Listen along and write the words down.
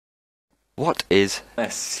What is a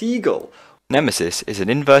seagull? Nemesis is an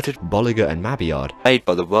inverted Bolliger and Mabillard. made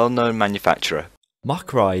by the well-known manufacturer.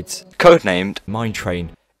 Muck Rides. Codenamed Mine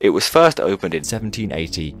Train. It was first opened in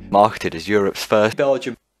 1780. marketed as Europe's first.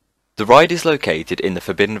 Belgium. The ride is located in the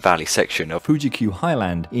Forbidden Valley section of Fujiku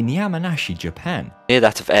Highland in Yamanashi, Japan. near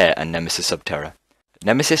that of Air and Nemesis Subterra.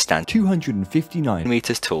 Nemesis stands 259.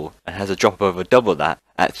 meters tall and has a drop of over double that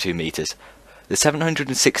at 2 meters. The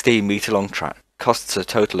 716 meter long track costs a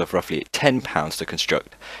total of roughly £10 to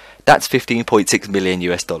construct. That's 15.6 million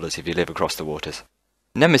US dollars if you live across the waters.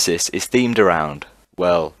 Nemesis is themed around,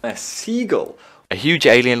 well, A seagull. a huge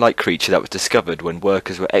alien-like creature that was discovered when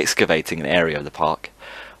workers were excavating an area of the park.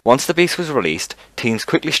 Once the beast was released, teams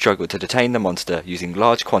quickly struggled to detain the monster using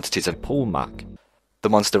large quantities of Pulmac. the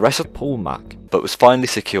monster wrestled Pulmac. but was finally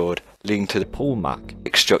secured, leading to the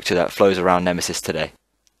Pulmac. structure that flows around Nemesis today.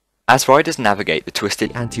 As riders navigate the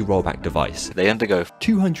twisted, Anti-rollback device. they undergo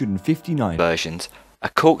 259. versions, a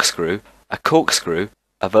corkscrew,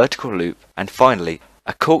 a vertical loop, and finally,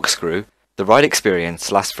 a corkscrew. The ride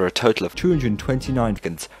experience lasts for a total of 229.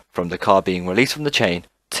 seconds from the car being released from the chain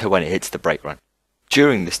to when it hits the brake run.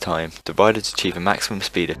 During this time, the riders achieve a maximum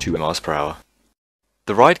speed of 2 miles per hour.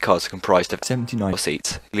 The ride cars are comprised of 79.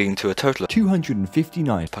 seats, leading to a total of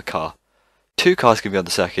 259. per car. 2 cars can be on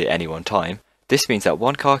the circuit at any one time. This means that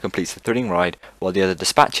one car completes the thrilling ride while the other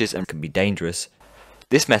dispatches and Can be dangerous.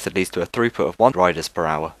 this method leads to a throughput of 1 riders per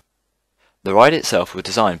hour. The ride itself was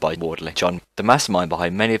designed by Wardley John, the mastermind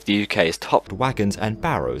behind many of the UK's top, Wagons and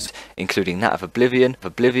barrows. including that of Oblivion,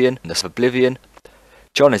 and the Oblivion.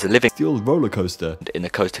 John is a living Steel roller coaster. in the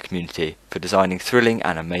coaster community for designing thrilling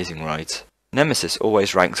and amazing rides. Nemesis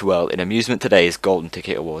always ranks well in Amusement Today's Golden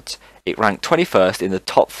Ticket Awards. It ranked 21st in the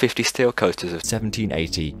top 50 steel coasters of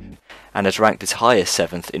 1780. and has ranked as high as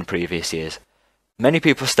 7th in previous years. Many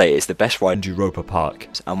people state it's the best ride And Europa Park.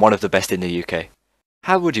 and one of the best in the UK.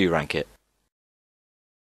 How would you rank it?